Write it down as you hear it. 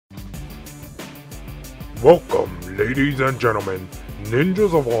Welcome, ladies and gentlemen,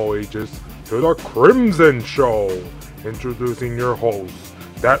 ninjas of all ages, to the Crimson Show. Introducing your host,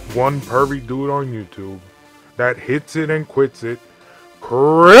 that one pervy dude on YouTube that hits it and quits it,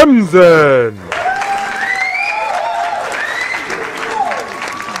 Crimson!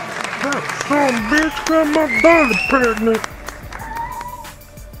 That son bitch got my daughter pregnant.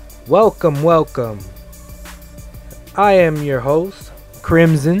 Welcome. I am your host,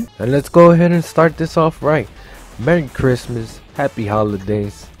 Crimson, and let's go ahead and start this off right. Merry Christmas, Happy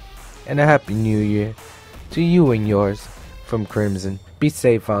Holidays, and a Happy New Year to you and yours from Crimson. Be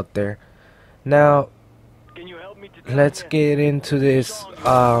safe out there. Now, let's get into this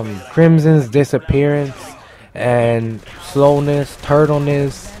Crimson's disappearance and slowness,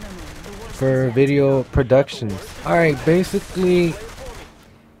 turtleness for video productions. Alright, basically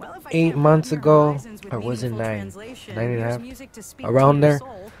 8 months ago, or was it 9.5, around there,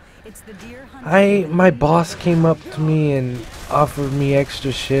 my boss came up to me and offered me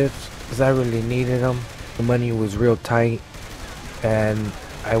extra shifts because I really needed them. The money was real tight, and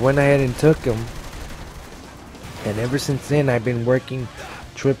I went ahead and took them. And ever since then, I've been working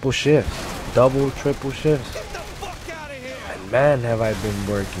triple shifts, triple shifts. And man, have I been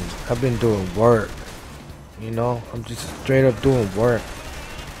working. I've been doing work. You know, I'm just straight up doing work.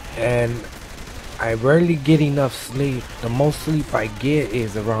 And I rarely get enough sleep. The most sleep I get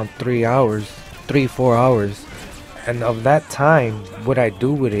is around 4 hours. And of that time, what I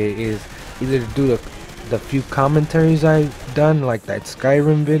do with it is either do the few commentaries I've done, like that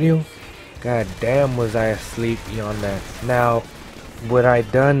Skyrim video. God damn, was I asleep on that. Now, what I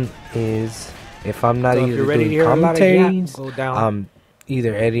done is, if I'm not either doing commentaries, I'm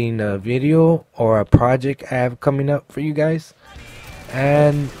either editing a video or a project I have coming up for you guys.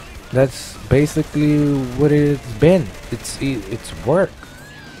 And that's basically what it's been. It's work.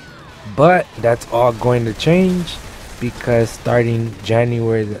 But that's all going to change, because starting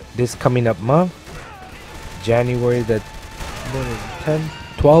January, this coming up month, January the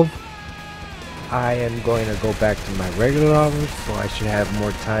 12th, I am going to go back to my regular hours, so I should have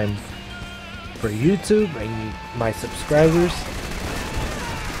more time for YouTube and my subscribers.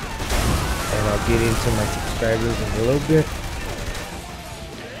 And I'll get into my subscribers in a little bit.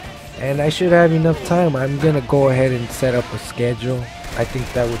 And I should have enough time. I'm gonna go ahead and set up a schedule. I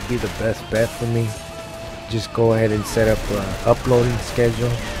think that would be the best bet for me. Just go ahead and set up an uploading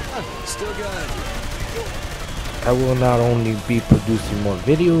schedule. I will not only be producing more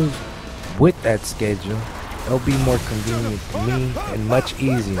videos with that schedule, it'll be more convenient for me and much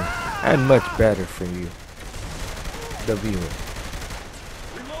easier and much better for you, the viewer.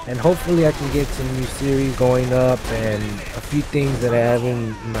 And hopefully I can get some new series going up and a few things that I have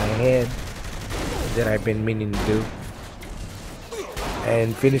in my head that I've been meaning to do,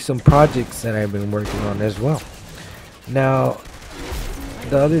 and finish some projects that I've been working on as well. Now,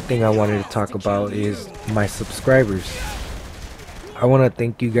 the other thing I wanted to talk about is my subscribers. I want to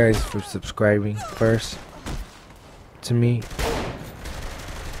thank you guys for subscribing first to me.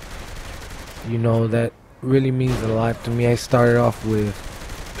 You know, that really means a lot to me. I started off with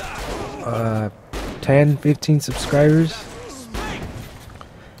 10-15 subscribers,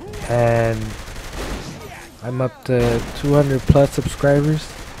 and I'm up to 200 plus subscribers,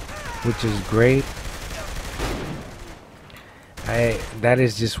 which is great. That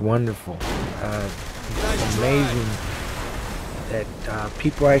is just wonderful. It's amazing that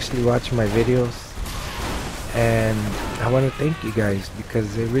people actually watch my videos, and I want to thank you guys,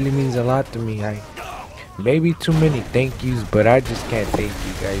 because it really means a lot to me. Maybe too many thank yous, but I just can't thank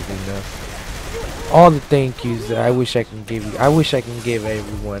you guys enough. All the thank yous that I wish I can give you. I wish I can give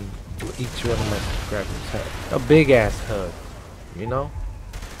everyone, each one of my subscribers, a big ass hug. You know?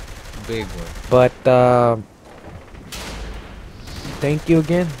 A big one. But thank you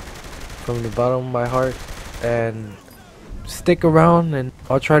again from the bottom of my heart, and stick around and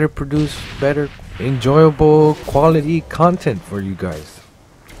I'll try to produce better, enjoyable, quality content for you guys.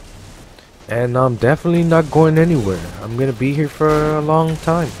 And I'm definitely not going anywhere. I'm gonna be here for a long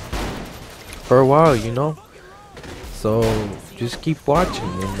time, for a while, you know. So just keep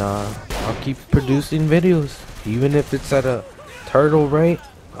watching, and I'll keep producing videos. Even if it's at a turtle rate,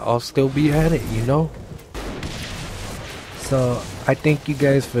 I'll still be at it, you know. So I thank you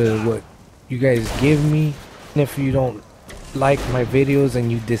guys for what you guys give me. And if you don't like my videos and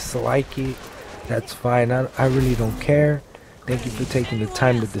you dislike it, that's fine. I really don't care. Thank you for taking the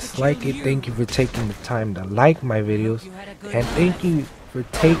time to dislike it. Thank you for taking the time to like my videos. And thank you for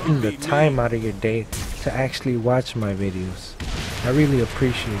taking the time out of your day to actually watch my videos. I really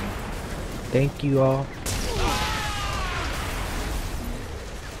appreciate it. Thank you all.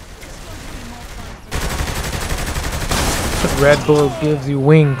 Red Bull gives you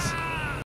wings.